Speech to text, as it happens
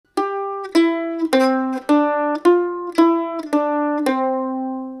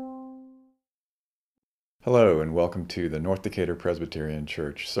and welcome to the North Decatur Presbyterian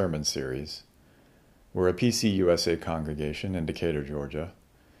Church Sermon Series. We're a PCUSA congregation in Decatur, Georgia.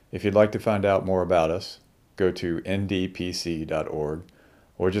 If you'd like to find out more about us, go to ndpc.org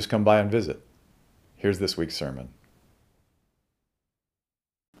or just come by and visit. Here's this week's sermon.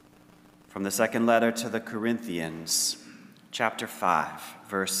 From the second letter to the Corinthians, chapter 5,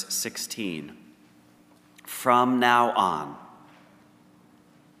 verse 16. From now on,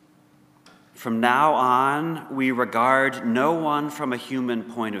 we regard no one from a human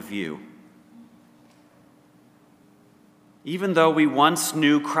point of view. Even though we once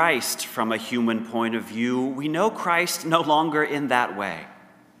knew Christ from a human point of view, we know Christ no longer in that way.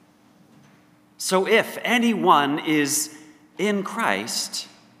 So if anyone is in Christ,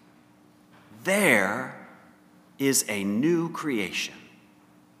 there is a new creation.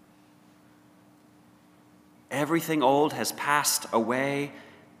 Everything old has passed away.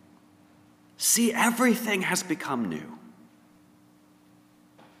 See, everything has become new.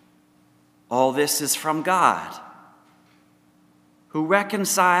 All this is from God, who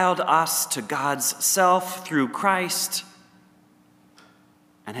reconciled us to God's self through Christ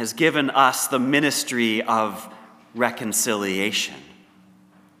and has given us the ministry of reconciliation.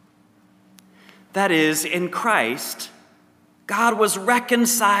 That is, in Christ, God was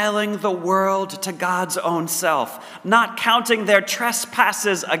reconciling the world to God's own self, not counting their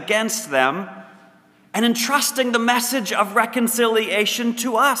trespasses against them, and entrusting the message of reconciliation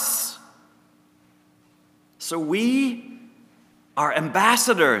to us. So we are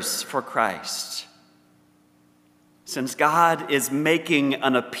ambassadors for Christ, since God is making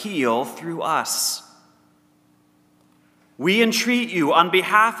an appeal through us. We entreat you, on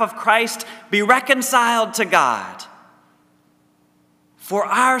behalf of Christ, be reconciled to God. For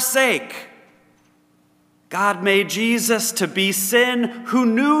our sake, God made Jesus to be sin who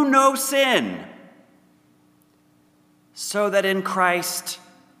knew no sin, so that in Christ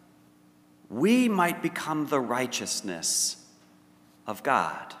we might become the righteousness of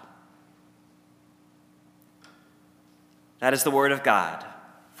God. That is the word of God.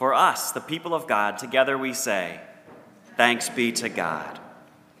 For us, the people of God, together we say, thanks be to God.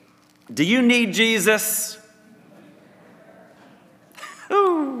 Do you need Jesus?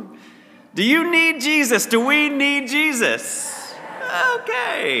 Do you need Jesus? Do we need Jesus?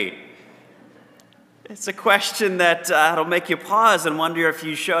 Okay. It's a question that'll make you pause and wonder if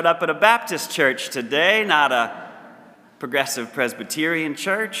you showed up at a Baptist church today, not a Progressive Presbyterian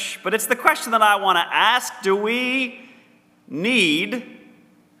church. But it's the question that I want to ask. Do we need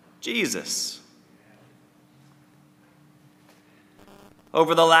Jesus?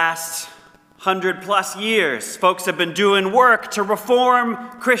 Over the last 100-plus years, folks have been doing work to reform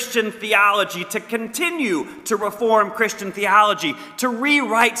Christian theology, to continue to reform Christian theology, to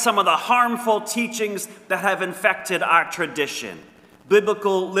rewrite some of the harmful teachings that have infected our tradition.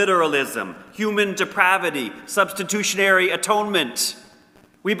 Biblical literalism, human depravity, substitutionary atonement.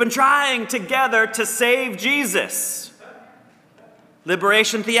 We've been trying together to save Jesus.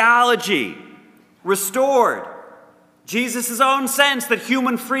 Liberation theology, restored. Jesus' own sense that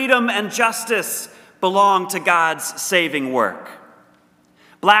human freedom and justice belong to God's saving work.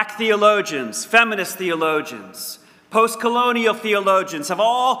 Black theologians, feminist theologians, post-colonial theologians have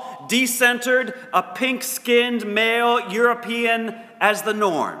all decentered a pink-skinned male European as the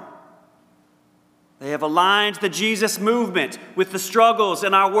norm. They have aligned the Jesus movement with the struggles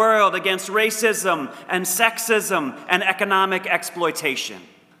in our world against racism and sexism and economic exploitation.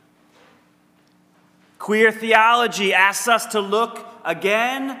 Queer theology asks us to look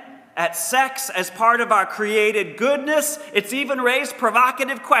again at sex as part of our created goodness. It's even raised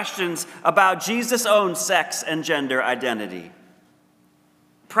provocative questions about Jesus' own sex and gender identity.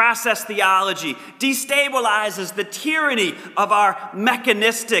 Process theology destabilizes the tyranny of our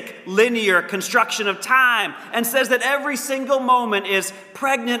mechanistic, linear construction of time and says that every single moment is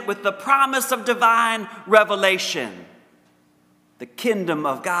pregnant with the promise of divine revelation. The kingdom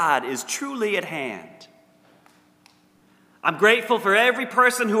of God is truly at hand. I'm grateful for every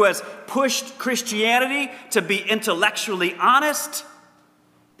person who has pushed Christianity to be intellectually honest,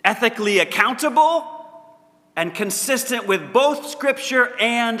 ethically accountable, and consistent with both Scripture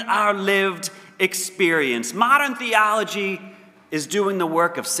and our lived experience. Modern theology is doing the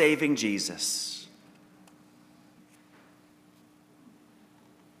work of saving Jesus.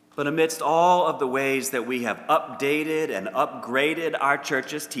 But amidst all of the ways that we have updated and upgraded our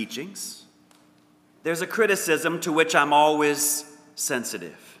church's teachings, there's a criticism to which I'm always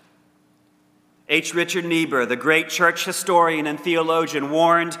sensitive. H. Richard Niebuhr, the great church historian and theologian,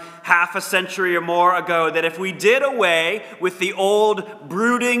 warned half a century or more ago that if we did away with the old,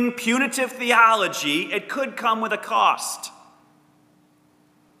 brooding, punitive theology, it could come with a cost.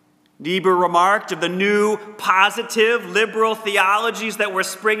 Niebuhr remarked of the new, positive, liberal theologies that were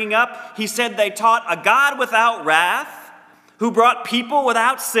springing up, he said they taught a God without wrath, who brought people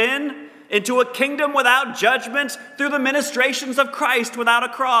without sin into a kingdom without judgment through the ministrations of Christ without a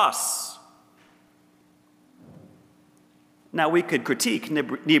cross. Now, we could critique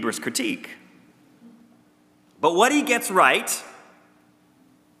Niebuhr's critique, but what he gets right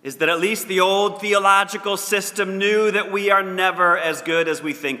is that at least the old theological system knew that we are never as good as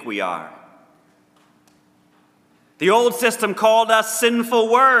we think we are. The old system called us sinful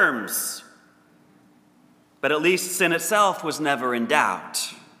worms, but at least sin itself was never in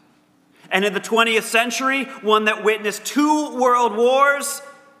doubt. And in the 20th century, one that witnessed 2 world wars,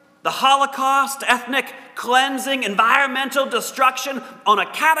 the Holocaust, ethnic cleansing, environmental destruction on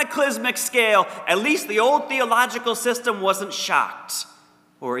a cataclysmic scale, at least the old theological system wasn't shocked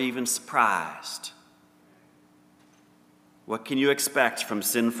or even surprised. What can you expect from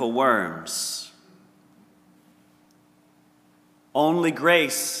sinful worms? Only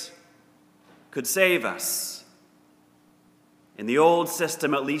grace could save us. In the old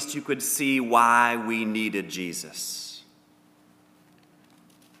system, at least you could see why we needed Jesus.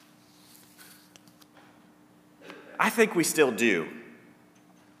 I think we still do.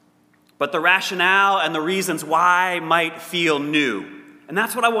 But the rationale and the reasons why might feel new. And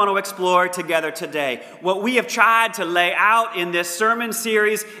that's what I want to explore together today. What we have tried to lay out in this sermon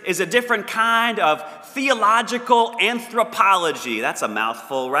series is a different kind of theological anthropology. That's a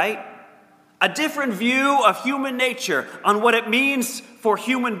mouthful, right? A different view of human nature on what it means for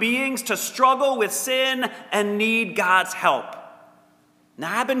human beings to struggle with sin and need God's help.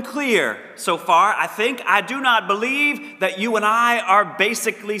 Now, I've been clear so far. I think I do not believe that you and I are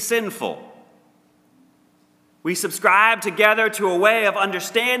basically sinful. We subscribe together to a way of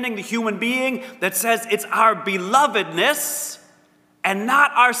understanding the human being that says it's our belovedness and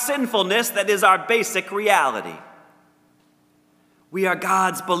not our sinfulness that is our basic reality. We are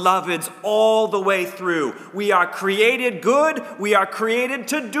God's beloveds all the way through. We are created good. We are created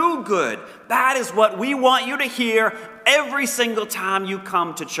to do good. That is what we want you to hear every single time you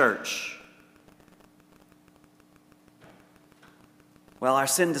come to church. Well, our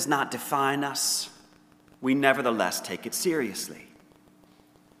sin does not define us. We nevertheless take it seriously.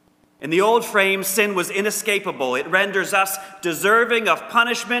 In the old frame, sin was inescapable. It renders us deserving of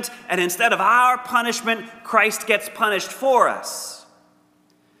punishment, and instead of our punishment, Christ gets punished for us.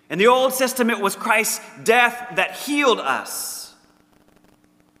 In the old system, it was Christ's death that healed us.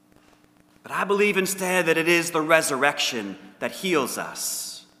 But I believe instead that it is the resurrection that heals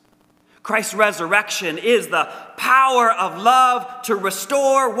us. Christ's resurrection is the power of love to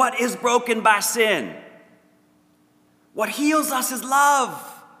restore what is broken by sin. What heals us is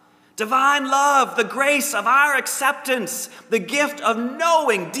love. Divine love, the grace of our acceptance, the gift of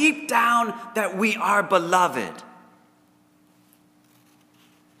knowing deep down that we are beloved.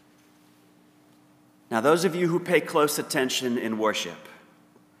 Now, those of you who pay close attention in worship,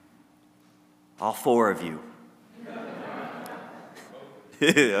 all 4 of you.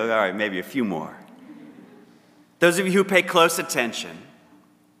 All right, maybe a few more. Those of you who pay close attention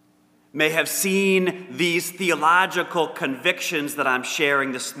may have seen these theological convictions that I'm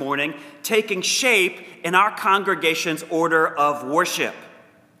sharing this morning taking shape in our congregation's order of worship.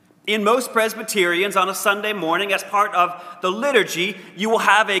 In most Presbyterians, on a Sunday morning, as part of the liturgy, you will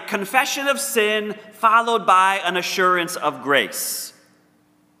have a confession of sin followed by an assurance of grace.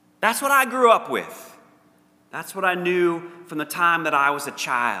 That's what I grew up with. That's what I knew from the time that I was a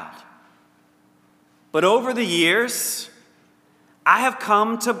child. But over the years, I have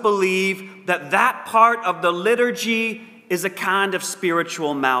come to believe that that part of the liturgy is a kind of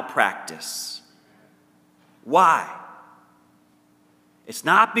spiritual malpractice. Why? It's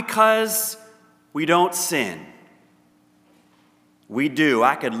not because we don't sin. We do.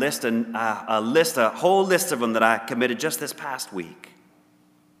 I could list a whole list of them that I committed just this past week.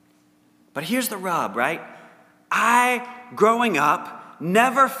 But here's the rub, right? I, growing up,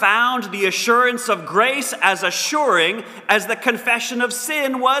 never found the assurance of grace as assuring as the confession of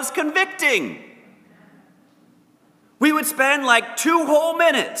sin was convicting. We would spend like 2 whole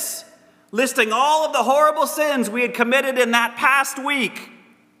minutes listing all of the horrible sins we had committed in that past week,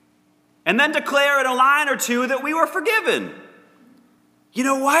 and then declare in a line or 2 that we were forgiven. You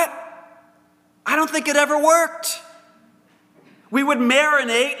know what? I don't think it ever worked. We would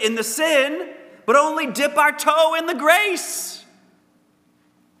marinate in the sin, but only dip our toe in the grace.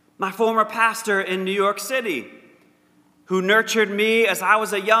 My former pastor in New York City, who nurtured me as I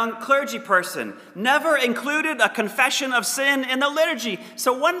was a young clergy person, never included a confession of sin in the liturgy.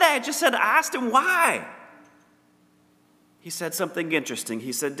 So one day I asked him why. He said something interesting.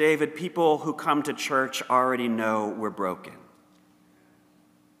 He said, David, people who come to church already know we're broken.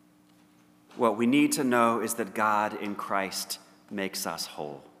 What we need to know is that God in Christ makes us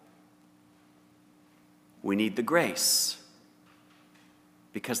whole. We need the grace,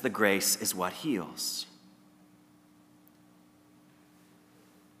 because the grace is what heals.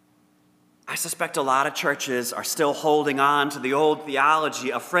 I suspect a lot of churches are still holding on to the old theology,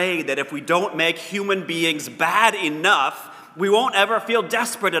 afraid that if we don't make human beings bad enough, we won't ever feel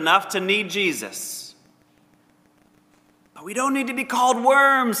desperate enough to need Jesus. But we don't need to be called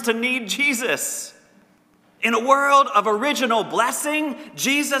worms to need Jesus. In a world of original blessing,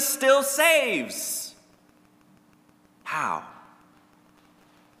 Jesus still saves. How?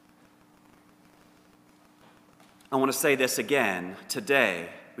 I want to say this again today.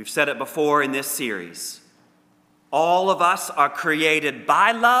 We've said it before in this series. All of us are created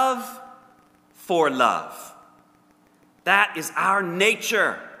by love, for love. That is our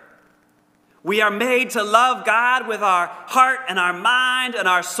nature. We are made to love God with our heart and our mind and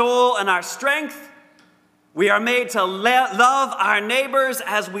our soul and our strength. We are made to love our neighbors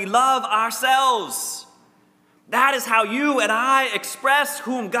as we love ourselves. That is how you and I express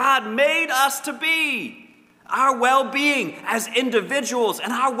whom God made us to be. Our well-being as individuals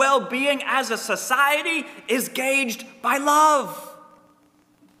and our well-being as a society is gauged by love.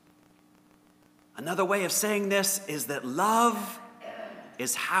 Another way of saying this is that love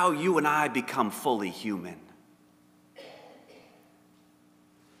is how you and I become fully human.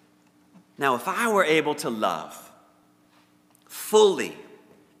 Now, if I were able to love fully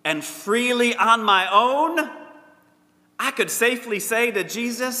and freely on my own, I could safely say to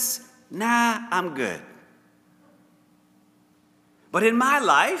Jesus, nah, I'm good. But in my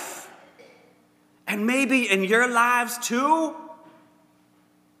life, and maybe in your lives too,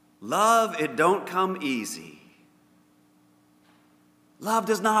 love, it don't come easy. Love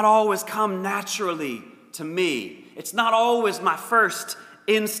does not always come naturally to me. It's not always my first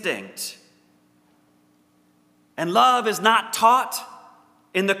instinct. And love is not taught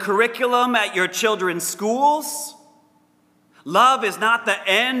in the curriculum at your children's schools. Love is not the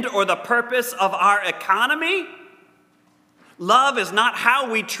end or the purpose of our economy. Love is not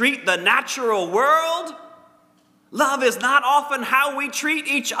how we treat the natural world. Love is not often how we treat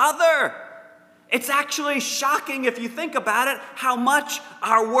each other. It's actually shocking, if you think about it, how much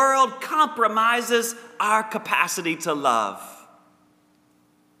our world compromises our capacity to love.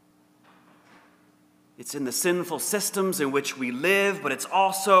 It's in the sinful systems in which we live, but it's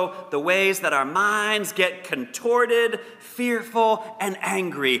also the ways that our minds get contorted, fearful, and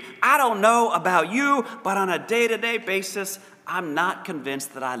angry. I don't know about you, but on a day-to-day basis, I'm not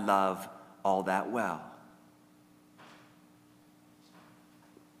convinced that I love all that well.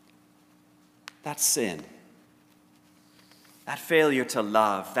 That's sin. That failure to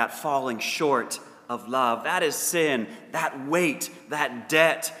love, that falling short of love, that is sin. That weight, that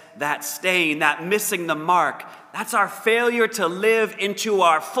debt, that stain, that missing the mark, that's our failure to live into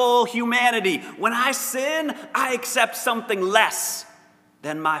our full humanity. When I sin, I accept something less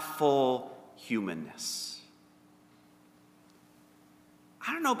than my full humanness.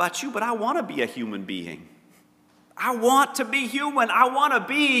 I don't know about you, but I want to be a human being. I want to be human. I want to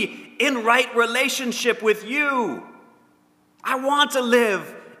be in right relationship with you. I want to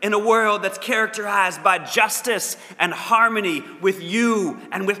live in a world that's characterized by justice and harmony with you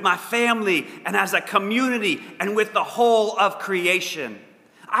and with my family and as a community and with the whole of creation.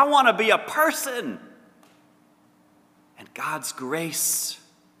 I want to be a person. And God's grace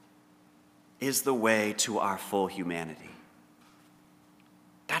is the way to our full humanity.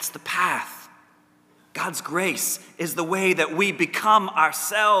 That's the path. God's grace is the way that we become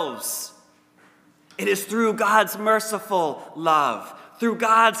ourselves. It is through God's merciful love, through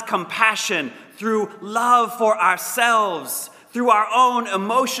God's compassion, through love for ourselves, through our own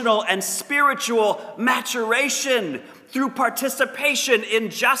emotional and spiritual maturation, through participation in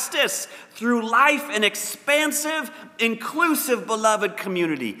justice, through life in expansive, inclusive, beloved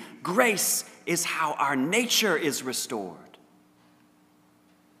community. Grace is how our nature is restored.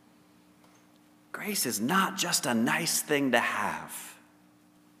 Grace is not just a nice thing to have.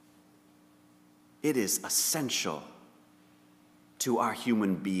 It is essential to our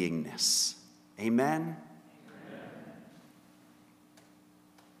human beingness. Amen?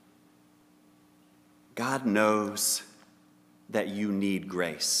 God knows that you need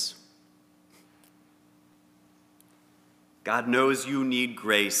grace. God knows you need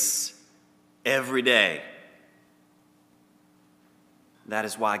grace every day. That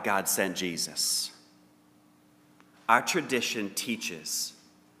is why God sent Jesus. Our tradition teaches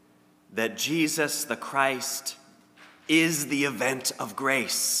that Jesus the Christ is the event of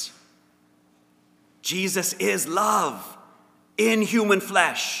grace. Jesus is love in human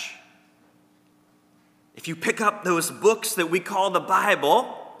flesh. If you pick up those books that we call the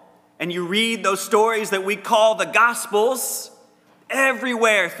Bible, and you read those stories that we call the Gospels,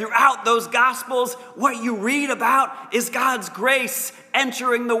 everywhere throughout those Gospels, what you read about is God's grace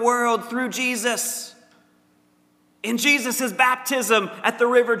entering the world through Jesus. In Jesus' baptism at the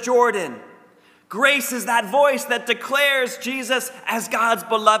River Jordan, grace is that voice that declares Jesus as God's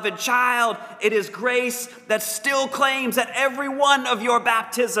beloved child. It is grace that still claims at every one of your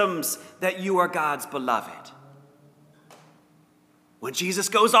baptisms that you are God's beloved. When Jesus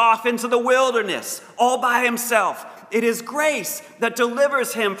goes off into the wilderness all by himself, it is grace that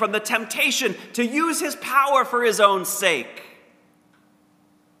delivers him from the temptation to use his power for his own sake.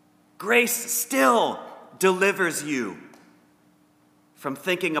 Grace still delivers you from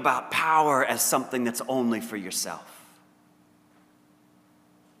thinking about power as something that's only for yourself.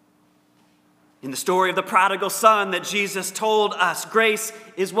 In the story of the prodigal son that Jesus told us, grace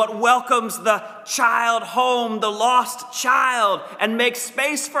is what welcomes the child home, the lost child, and makes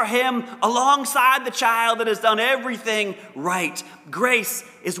space for him alongside the child that has done everything right. Grace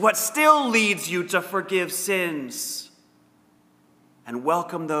is what still leads you to forgive sins and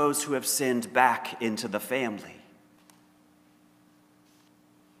welcome those who have sinned back into the family.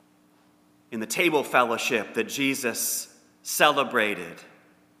 In the table fellowship that Jesus celebrated,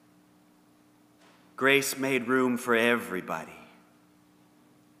 grace made room for everybody.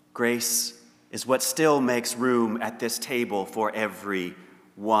 Grace is what still makes room at this table for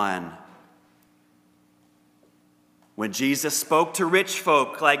everyone. When Jesus spoke to rich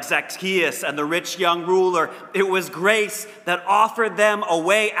folk like Zacchaeus and the rich young ruler, it was grace that offered them a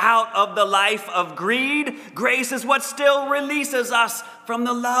way out of the life of greed. Grace is what still releases us from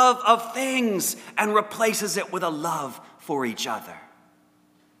the love of things and replaces it with a love for each other.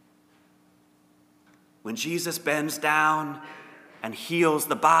 When Jesus bends down and heals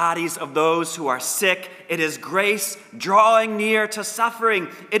the bodies of those who are sick, it is grace drawing near to suffering.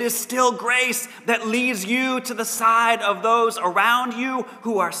 It is still grace that leads you to the side of those around you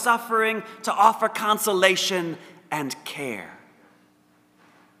who are suffering to offer consolation and care.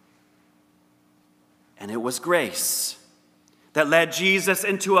 And it was grace that led Jesus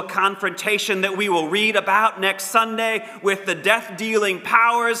into a confrontation that we will read about next Sunday with the death-dealing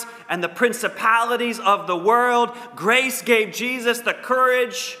powers and the principalities of the world. Grace gave Jesus the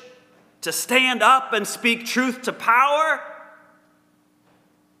courage to stand up and speak truth to power,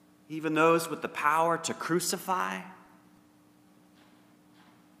 even those with the power to crucify.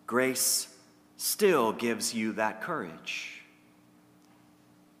 Grace still gives you that courage.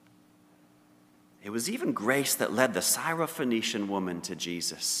 It was even grace that led the Syrophoenician woman to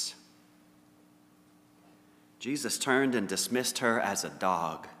Jesus. Jesus turned and dismissed her as a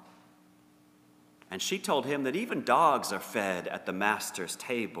dog. And she told him that even dogs are fed at the master's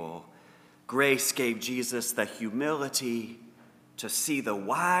table. Grace gave Jesus the humility to see the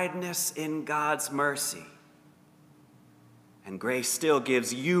wideness in God's mercy. And grace still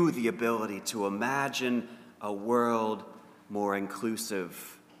gives you the ability to imagine a world more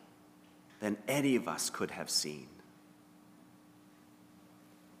inclusive than any of us could have seen.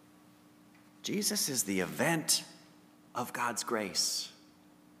 Jesus is the event of God's grace.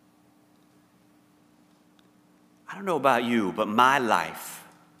 I don't know about you, but my life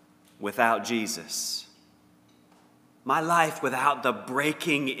without Jesus, my life without the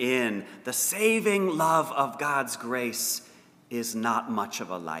breaking in, the saving love of God's grace is not much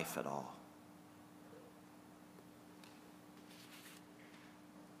of a life at all.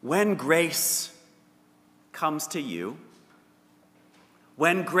 When grace comes to you,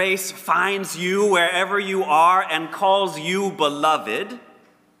 when grace finds you wherever you are and calls you beloved,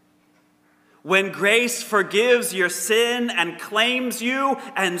 when grace forgives your sin and claims you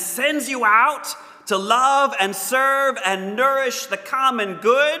and sends you out to love and serve and nourish the common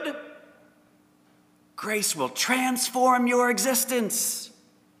good, grace will transform your existence.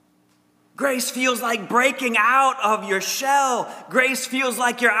 Grace feels like breaking out of your shell. Grace feels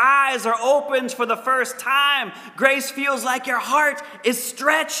like your eyes are opened for the first time. Grace feels like your heart is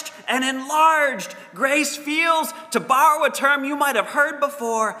stretched and enlarged. Grace feels, to borrow a term you might have heard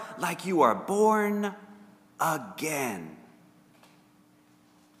before, like you are born again.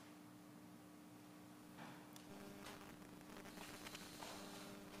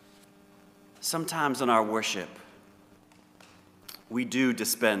 Sometimes in our worship, we do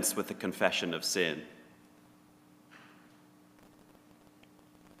dispense with the confession of sin.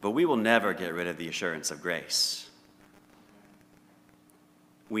 But we will never get rid of the assurance of grace.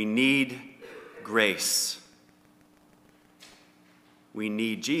 We need grace. We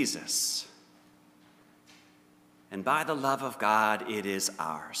need Jesus. And by the love of God, it is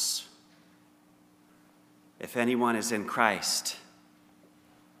ours. If anyone is in Christ,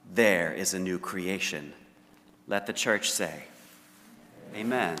 there is a new creation. Let the church say,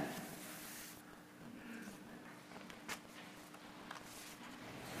 Amen.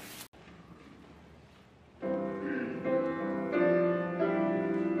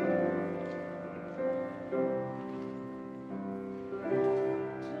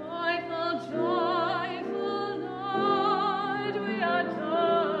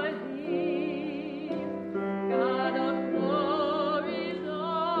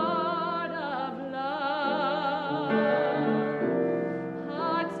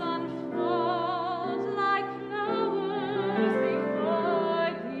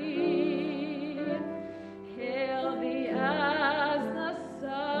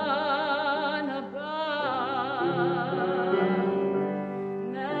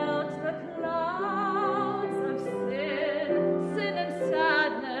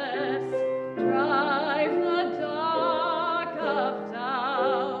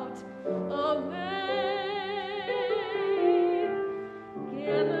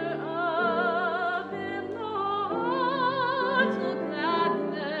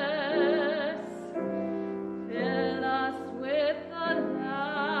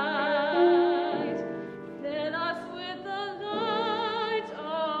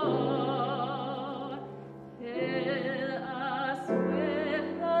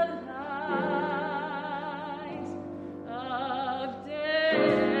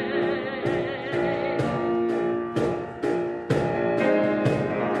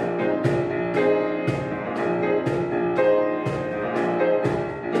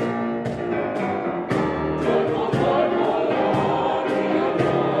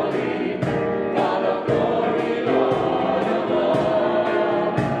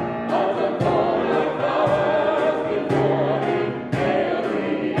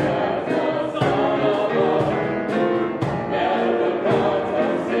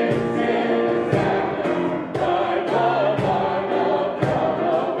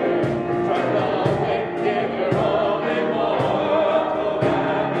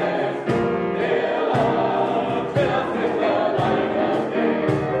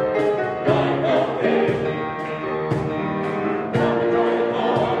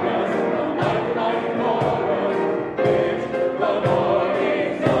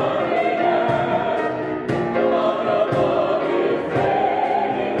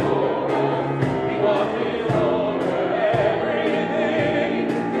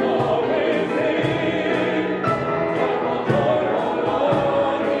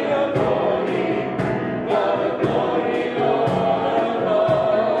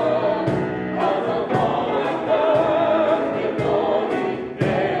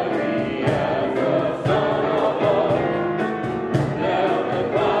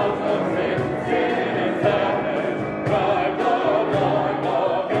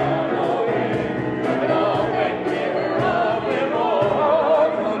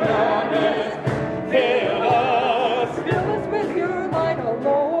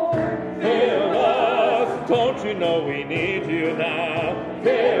 Don't you know we need you now?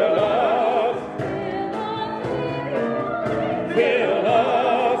 Fill us.